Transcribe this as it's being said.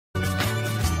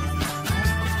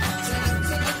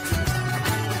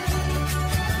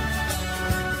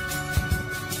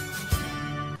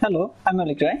Hello, আমি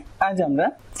অলিক রয়। আজ আমরা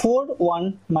 4-1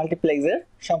 মাল্টিপ্লেক্সার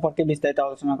সম্পর্কে বিস্তারিত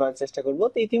আলোচনা করার চেষ্টা করব।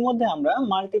 তো ইতিমধ্যে আমরা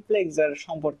মাল্টিপ্লেক্সার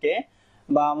সম্পর্কে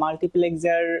বা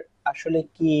মাল্টিপ্লেক্সার আসলে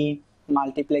কি,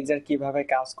 মাল্টিপ্লেক্সার কিভাবে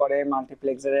কাজ করে,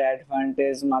 মাল্টিপ্লেক্সারের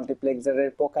অ্যাডভান্টেজ, মাল্টিপ্লেক্সারের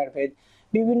প্রকারভেদ,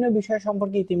 বিভিন্ন বিষয়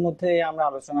সম্পর্কে ইতিমধ্যে আমরা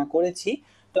আলোচনা করেছি।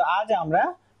 তো আজ আমরা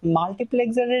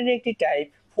মাল্টিপ্লেক্সারের একটি টাইপ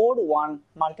 4-1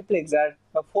 মাল্টিপ্লেক্সার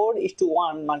বা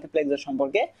 4:1 মাল্টিপ্লেক্সার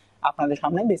সম্পর্কে আপনাদের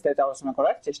সামনে বিস্তারিত আলোচনা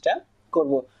করার চেষ্টা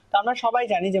করব। তো আমরা সবাই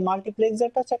জানি যে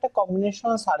মাল্টিপ্লেক্সারটা হচ্ছে একটা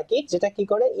কম্বিনেশনাল সার্কিট, যেটা কি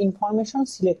করে ইনফরমেশন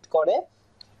সিলেক্ট করে।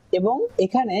 এবং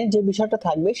এখানে যে বিষয়টা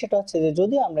থাকবে সেটা হচ্ছে যে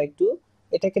যদি আমরা একটু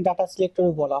এটাকে ডাটা সিলেক্টর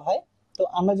বলা হয়, তো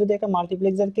আমরা যদি একটা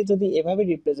মাল্টিপ্লেক্সারকে যদি এভাবে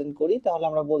রিপ্রেজেন্ট করি তাহলে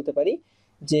আমরা বলতে পারি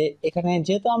যে এখানে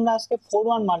যেহেতু আমরা আজকে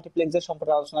 4-1 মাল্টিপ্লেক্সার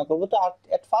সম্পর্কে আলোচনা করব, তো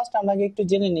এট ফার্স্ট আমরা আগে একটু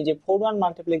জেনে নিই যে 4-1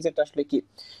 মাল্টিপ্লেক্সারটা আসলে কি।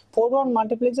 4-1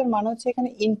 মাল্টিপ্লেক্সার মানে হচ্ছে এখানে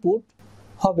ইনপুট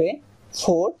হবে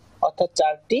 4 অর্থাৎ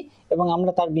 4টি, এবং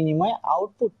আমরা তার বিনিময়ে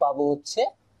আউটপুট পাবো হচ্ছে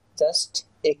জাস্ট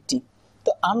একটি।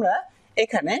 তো আমরা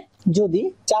এখানে যদি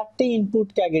 4টি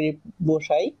ইনপুটকে আগে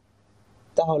বসাই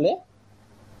তাহলে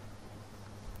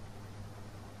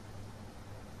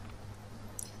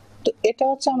তো এটা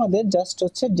হচ্ছে আমাদের জাস্ট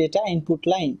হচ্ছে data input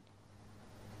line,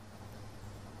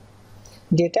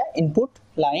 data input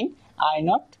line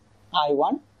i0,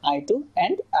 i1, i2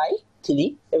 and i3,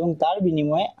 এবং তার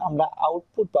বিনিময়ে আমরা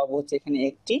আউটপুট পাবো হচ্ছে এখানে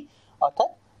একটি, অর্থাৎ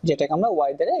যেটাকে আমরা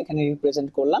y দ্বারা এখানে রিপ্রেজেন্ট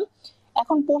করলাম।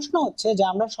 এখন প্রশ্ন হচ্ছে যে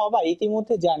আমরা সবাই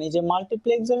ইতিমধ্যে জানি যে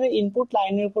মাল্টিপ্লেক্সারের ইনপুট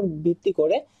লাইনের উপর ভিত্তি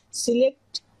করে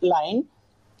সিলেক্ট লাইন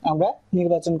আমরা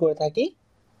নির্বাচন করে থাকি।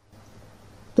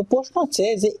 তো প্রশ্ন হচ্ছে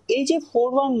যে এই যে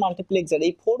 4-1 মাল্টিপ্লেক্সার,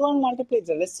 এই 4-1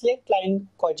 মাল্টিপ্লেক্সারের সিলেক্ট লাইন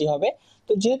কয়টি হবে?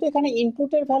 তো যেহেতু এখানে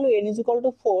ইনপুটের ভ্যালু n =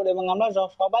 4 এবং আমরা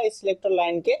সবাই সিলেক্টর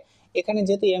লাইনকে এখানে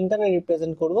যেহেতু m দ্বারা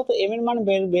রিপ্রেজেন্ট করব, তো m এর মান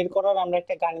বের করার আমরা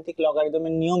একটা গাণিতিক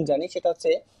লগারিদমের নিয়ম জানি, সেটা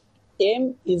হচ্ছে m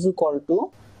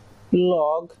 =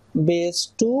 log বেস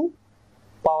 2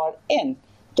 পাওয়ার n।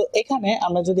 তো এখানে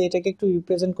আমরা যদি এটাকে একটু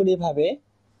রিপ্রেজেন্ট করি এভাবে,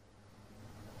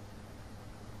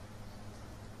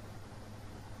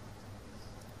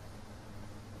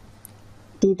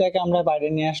 টাকে আমরা বাইরে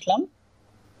নিয়ে আসলাম।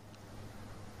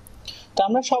 তো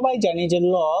আমরা সবাই জানি যে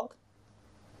লগ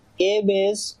a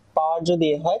বেস পাওয়ার যদি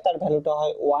a হয় তার ভ্যালুটা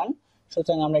হয় 1,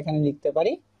 সুতরাং আমরা এখানে লিখতে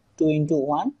পারি 2 ×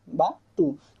 1 বা 2।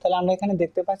 তাহলে আমরা এখানে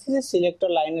দেখতে পাচ্ছি যে সিলেক্টর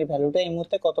লাইনের ভ্যালুটা এই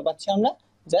মুহূর্তে কত পাচ্ছি আমরা?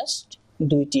 জাস্ট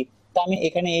 2টি। তো আমি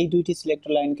এখানে এই 2টি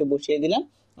সিলেক্টর লাইনকে বসিয়ে দিলাম,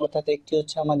 অর্থাৎ একটি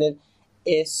হচ্ছে আমাদের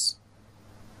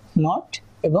S0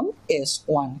 এবং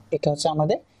S1, এটা হচ্ছে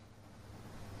আমাদের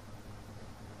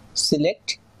সিলেক্ট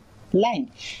লাইন।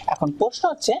 এখন প্রশ্ন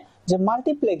হচ্ছে যে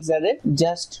মাল্টিপ্লেক্সারের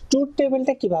জাস্ট ট্রুথ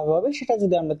টেবিলটা কিভাবে হবে সেটা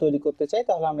যদি আমরা তৈরি করতে চাই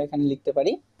তাহলে আমরা এখানে লিখতে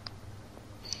পারি,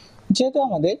 যেহেতু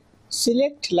আমাদের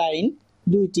সিলেক্ট লাইন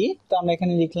 2টি, তো আমরা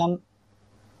এখানে লিখলাম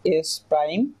S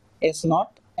prime, S0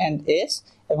 and S,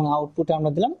 এবং আউটপুটে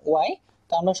আমরা দিলাম Y।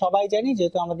 তো আমরা সবাই জানি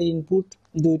যেহেতু আমাদের ইনপুট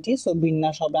 2টি, সো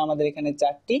বিন্যাস হবে আমাদের এখানে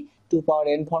 4টি 2 পাওয়ার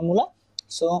n ফর্মুলা।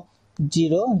 So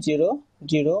 0 0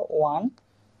 0 1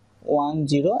 1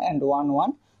 0 and 1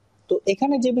 1। তো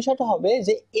এখানে যে বিষয়টা হবে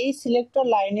যে এই সিলেক্টর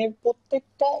লাইনের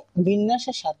প্রত্যেকটা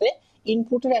বিন্যাসের সাথে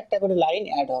ইনপুটের একটা করে লাইন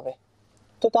অ্যাড হবে।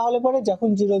 তো তাহলে পরে যখন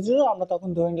 0 0 আমরা তখন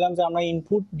ধরে নিলাম যে আমরা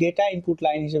ইনপুট ডেটা ইনপুট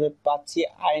লাইন হিসেবে পাচ্ছি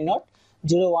i0,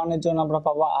 0 1 এর জন্য আমরা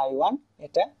পাবো i1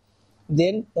 এটা,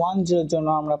 দেন 1 0 এর জন্য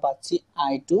আমরা পাচ্ছি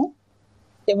i2,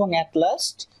 এবং এট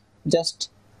লাস্ট জাস্ট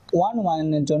 1 1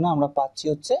 এর জন্য আমরা পাচ্ছি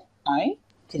হচ্ছে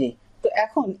i3। তো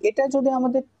এখন এটা যদি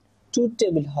আমাদের ট্রুথ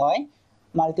টেবিল হয়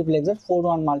মাল্টিপ্লেক্সার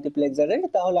 4-1 মাল্টিপ্লেক্সারের,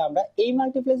 তাহলে আমরা এই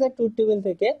মাল্টিপ্লেক্সার ট্রুথ টেবিল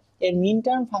থেকে এর মিন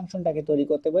টার্ম ফাংশনটাকে তৈরি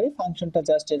করতে পারি। ফাংশনটা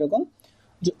জাস্ট এরকম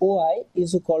যে ওয়াই ইজ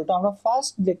ইকুয়াল টু, আমরা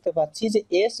ফার্স্ট দেখতে পাচ্ছি যে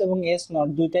s এবং s0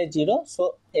 দুইটাই 0, so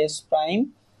s prime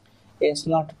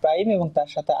s0 prime এবং তার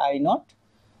সাথে i0।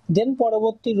 দেন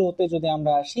পরবর্তী রোতে যদি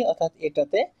আমরা আসি অর্থাৎ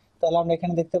এটাতে, তাহলে আমরা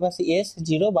এখানে দেখতে পাচ্ছি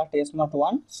s0 but s0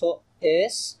 1, so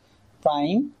s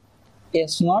prime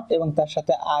s0 এবং তার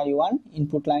সাথে i1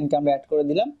 ইনপুট লাইনকে আমরা অ্যাড করে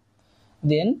দিলাম।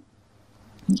 দেন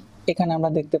এখানে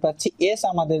আমরা দেখতে পাচ্ছি s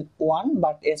আমাদের 1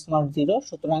 বাট s0 0,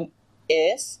 সুতরাং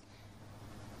s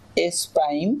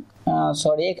প্রাইম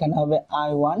সরি এখানে হবে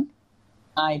i1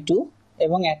 i2,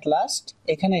 এবং এট লাস্ট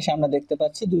এখানে এসে আমরা দেখতে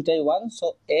পাচ্ছি দুইটাই 1, সো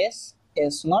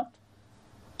s0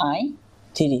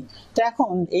 i3। তো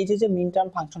এখন এই যে মিন টার্ম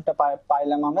ফাংশনটা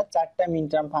পাইলাম, আমরা 4টা মিন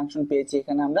টার্ম ফাংশন পেয়েছি।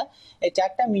 এখানে আমরা এই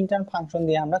 4টা মিন টার্ম ফাংশন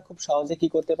দিয়ে আমরা খুব সহজে কি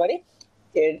করতে পারি,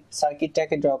 এর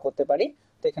সার্কিটটাকে ড্র করতে পারি।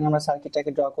 তো এখানে আমরা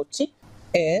সার্কিটটাকে ড্র করছি,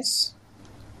 s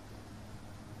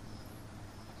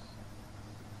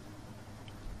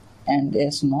and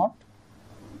s0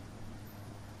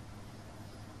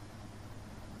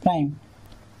 প্রাইম।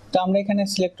 তো আমরা এখানে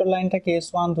সিলেক্টর লাইনটাকে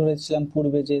s1 ধরেছিলাম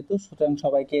পূর্বে যেহেতু, সুতরাং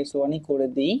সবাইকে s1ই করে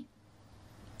দিই।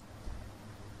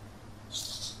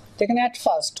 এখানে at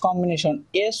first combination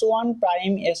s1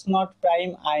 prime s0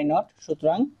 prime i0,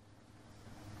 সুতরাং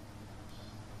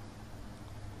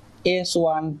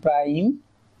s1 prime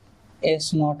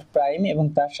s0 prime এবং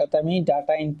তার সাথে আমি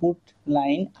ডাটা ইনপুট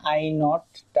লাইন i0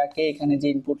 টাকে, এখানে যে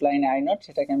ইনপুট লাইন i0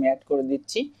 সেটাকে আমি অ্যাড করে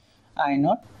দিচ্ছি i0,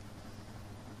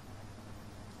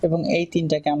 এবং এই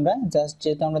তিনটাকে আমরা জাস্ট,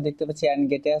 যেহেতু আমরা দেখতে পাচ্ছি অ্যান্ড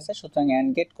গেটে আছে, সুতরাং অ্যান্ড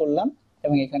গেট করলাম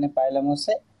এবং এখানে পাইলাম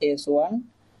হচ্ছে s1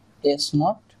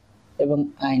 s0 এবং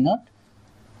i0।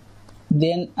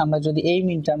 দেন আমরা যদি এই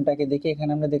মিন টার্মটাকে দেখি,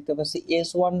 এখানে আমরা দেখতে পাচ্ছি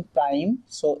s1 প্রাইম,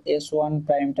 সো s1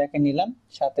 প্রাইমটাকে নিলাম,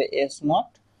 সাথে s0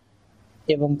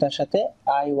 এবং তার সাথে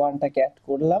i1 টাকে অ্যাড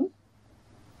করলাম,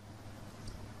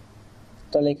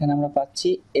 তাহলে এখানে আমরা পাচ্ছি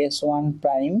s1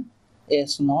 প্রাইম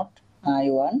s0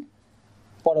 i1।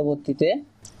 পরবর্তীতে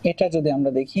এটা যদি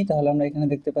আমরা দেখি তাহলে আমরা এখানে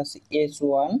দেখতে পাচ্ছি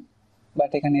s1,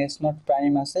 বাট এখানে s0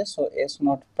 প্রাইম আছে, সো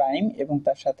s0 প্রাইম এবং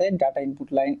তার সাথে ডাটা ইনপুট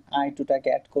লাইন i2 টাকে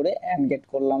অ্যাড করে অ্যান্ড গেট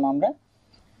করলাম আমরা,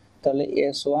 তাহলে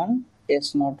s1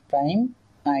 s0 প্রাইম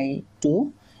i2।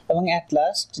 এবং অ্যাট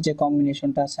লাস্ট যে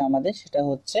কম্বিনেশনটা আছে আমাদের সেটা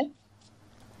হচ্ছে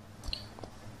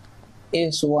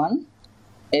s1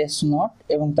 s0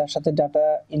 এবং তার সাথে ডাটা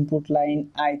ইনপুট লাইন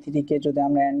i3 কে যদি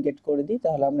আমরা অ্যান্ড গেট করে দিই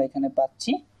তাহলে আমরা এখানে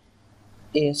পাচ্ছি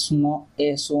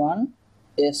s1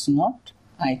 s0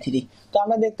 i3। তো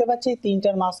আমরা দেখতে পাচ্ছি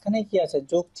তিনটার মাঝখানে কি আছে,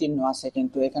 যোগ চিহ্ন আছে,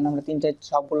 কিন্তু এখানে আমরা তিনটা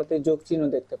সবগুলোতে যোগ চিহ্ন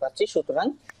দেখতে পাচ্ছি, সুতরাং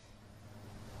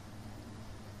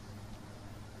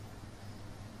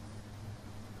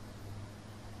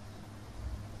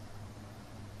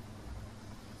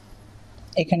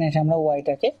এখানে এসে আমরা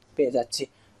ওয়াইটাকে পেয়ে যাচ্ছি।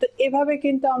 তো এভাবে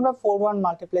কিন্তু আমরা 4-1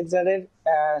 মাল্টিপ্লেক্সারের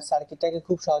সার্কিটটাকে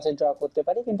খুব সহজে ড্র করতে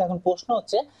পারি। কিন্তু এখন প্রশ্ন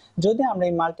হচ্ছে, যদি আমরা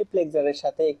এই মাল্টিপ্লেক্সারের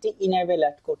সাথে একটি ইনেবল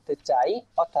অ্যাড করতে চাই,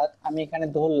 অর্থাৎ আমি এখানে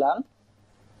ধরলাম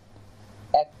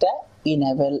একটা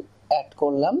ইনেবল অ্যাড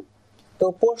করলাম, তো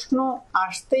প্রশ্ন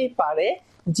আসতেই পারে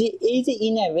যে এই যে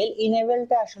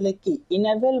ইনেবলটা আসলে কি,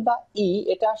 ইনেবল বা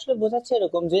এটা আসলে বোঝাচ্ছে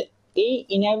এরকম যে এই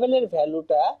ইনেবলের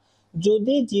ভ্যালুটা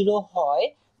যদি 0 হয়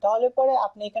তাহলে পরে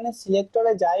আপনি এখানে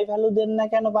সিলেক্টরে যাই ভ্যালু দেন না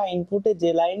কেন বা ইনপুটে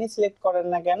যে লাইনে সিলেক্ট করেন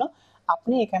না কেন,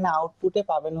 আপনি এখানে আউটপুটে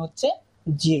পাবেন হচ্ছে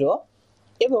 0।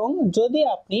 এবং যদি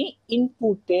আপনি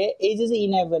ইনপুটে এই যে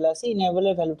ইনেবল আছে,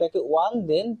 ইনেবলের ভ্যালুটাকে 1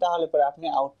 দেন তাহলে পরে আপনি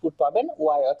আউটপুট পাবেন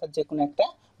y, অর্থাৎ যে কোনো একটা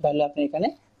ভ্যালু আপনি এখানে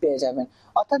পেয়ে যাবেন।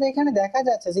 অর্থাৎ এখানে দেখা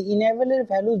যাচ্ছে যে ইনেবলের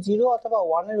ভ্যালু 0 অথবা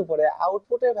 1 এর উপরে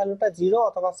আউটপুটের ভ্যালুটা 0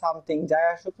 অথবা সামথিং যাই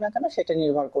আসুক না কেন সেটা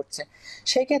নির্ভর করছে।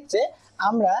 সেই ক্ষেত্রে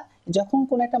আমরা যখন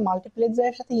কোন একটা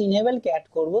মাল্টিপ্লেক্সারের সাথে ইনেবলকে অ্যাড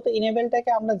করব, তো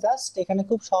ইনেবলটাকে আমরা জাস্ট এখানে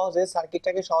খুব সহজে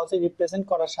সার্কিটটাকে সহজে রিপ্রেজেন্ট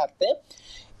করার সাথে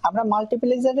আমরা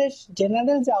মাল্টিপ্লেক্সারের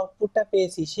জেনারেল যে আউটপুটটা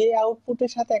পেয়েছি সেই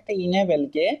আউটপুটের সাথে একটা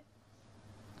ইনেবলকে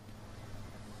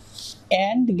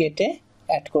এন্ড গেটে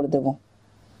অ্যাড করে দেব।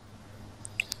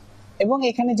 এবং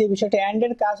এখানে যে বিষয়টা এন্ড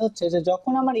এর কাজ হচ্ছে যে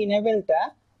যখন আমার ইনেবলটা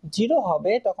 0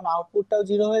 হবে তখন আউটপুটটাও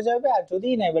 0 হয়ে যাবে, আর যদি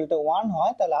ইনেবলটা 1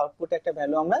 হয় তাহলে আউটপুটে একটা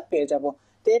ভ্যালু আমরা পেয়ে যাব।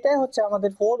 তো এটাই হচ্ছে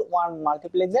আমাদের 4-1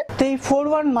 মাল্টিপ্লেক্সার। তো এই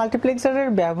 4-1 মাল্টিপ্লেক্সারের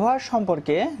ব্যবহার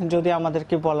সম্পর্কে যদি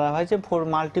আমাদেরকে বলা হয় যে 4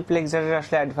 মাল্টিপ্লেক্সারের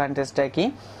আসলে অ্যাডভান্টেজটা কি,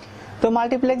 তো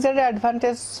মাল্টিপ্লেক্সারের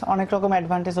অ্যাডভান্টেজ অনেক রকম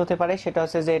অ্যাডভান্টেজ হতে পারে। সেটা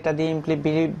হচ্ছে যে এটা দিয়ে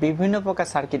বিভিন্ন প্রকার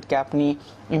সার্কিটকে আপনি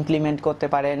ইমপ্লিমেন্ট করতে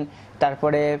পারেন।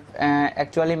 তারপরে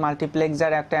অ্যাকচুয়ালি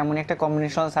মাল্টিপ্লেক্সার একটা এমন একটা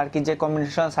কম্বিনেশন সার্কিট, যে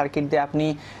কম্বিনেশন সার্কিট দিয়ে আপনি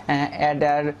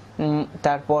অ্যাডার,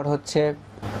 তারপর হচ্ছে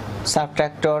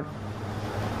সাবট্রাক্টর,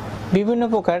 বিভিন্ন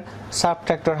প্রকার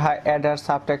সাবট্রাক্টর, অ্যাডার,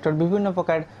 সাবট্রাক্টর, বিভিন্ন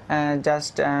প্রকার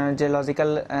জাস্ট যে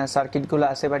লজিক্যাল সার্কিটগুলো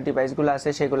আছে বা ডিভাইসগুলো আছে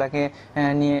সেগুলোকে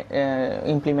নিয়ে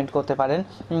ইমপ্লিমেন্ট করতে পারেন।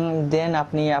 দেন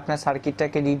আপনি আপনার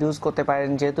সার্কিটটাকে রিডিউস করতে পারেন।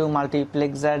 যেহেতু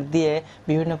মাল্টিপ্লেক্সার দিয়ে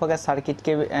বিভিন্ন প্রকার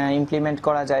সার্কিটকে ইমপ্লিমেন্ট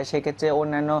করা যায়, সেক্ষেত্রে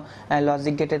অন্যান্য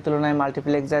লজিক গেটের তুলনায়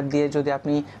মাল্টিপ্লেক্সার দিয়ে যদি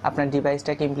আপনি আপনার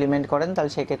ডিভাইসটাকে ইমপ্লিমেন্ট করেন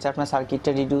তাহলে সেক্ষেত্রে আপনার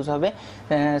সার্কিটটা রিডিউস হবে,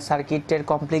 সার্কিটের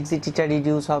কমপ্লেক্সিটিটা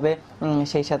রিডিউস হবে,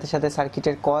 সেই সাথে সাথে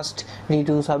সার্কিটের কস্ট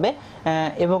রিডিউস হবে।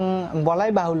 এবং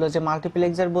বলাই বাহুল্য যে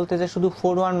মাল্টিপ্লেক্সার বলতে যে শুধু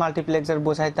 4-1 মাল্টিপ্লেক্সার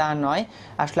বোঝায় তা নয়,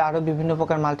 আসলে আরও বিভিন্ন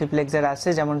প্রকার মাল্টিপ্লেক্সার আছে,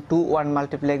 যেমন 2-1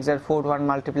 মাল্টিপ্লেক্সার, 4-1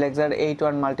 মাল্টিপ্লেক্সার,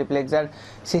 8-1 মাল্টিপ্লেক্সার,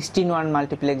 16-1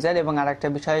 মাল্টিপ্লেক্সার। এবং আরেকটা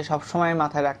বিষয় সবসময়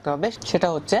মাথায় রাখতে হবে, সেটা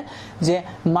হচ্ছে যে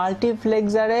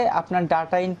মাল্টিপ্লেক্সারে আপনার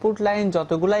ডাটা ইনপুট লাইন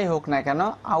যতগুলাই হোক না কেন,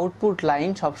 আউটপুট লাইন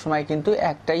সবসময় কিন্তু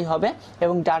একটাই হবে।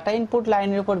 এবং ডাটা ইনপুট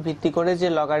লাইনের উপর ভিত্তি করে যে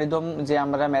লগারিদম যে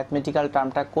আমরা ম্যাথমেটিক্যাল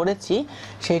টার্মটা করেছি,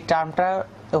 সেই টার্মটার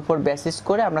উপর বেসিস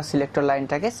করে আমরা সিলেক্টর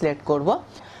লাইনটাকে সিলেক্ট করব।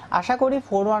 আশা করি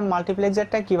 4-1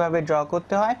 মাল্টিপ্লেক্সারটা কিভাবে ড্র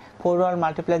করতে হয়, 4-1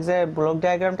 মাল্টিপ্লেক্সারের ব্লক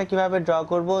ডায়াগ্রামটা কিভাবে ড্র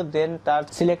করব, দেন তার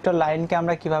সিলেক্টর লাইনকে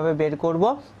আমরা কিভাবে বের করব,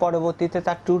 পরবর্তীতে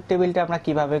তার ট্রুথ টেবিলটা আমরা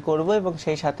কিভাবে করব এবং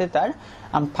সেই সাথে তার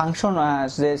ফাংশন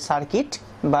যে সার্কিট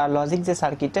বা লজিক যে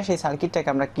সার্কিটটা সেই সার্কিটটাকে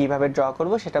আমরা কিভাবে ড্র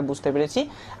করব সেটা বুঝতে পেরেছি।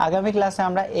 আগামী ক্লাসে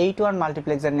আমরা 8-1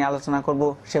 মাল্টিপ্লেক্সার নিয়ে আলোচনা করব।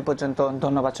 সে পর্যন্ত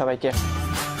ধন্যবাদ সবাইকে।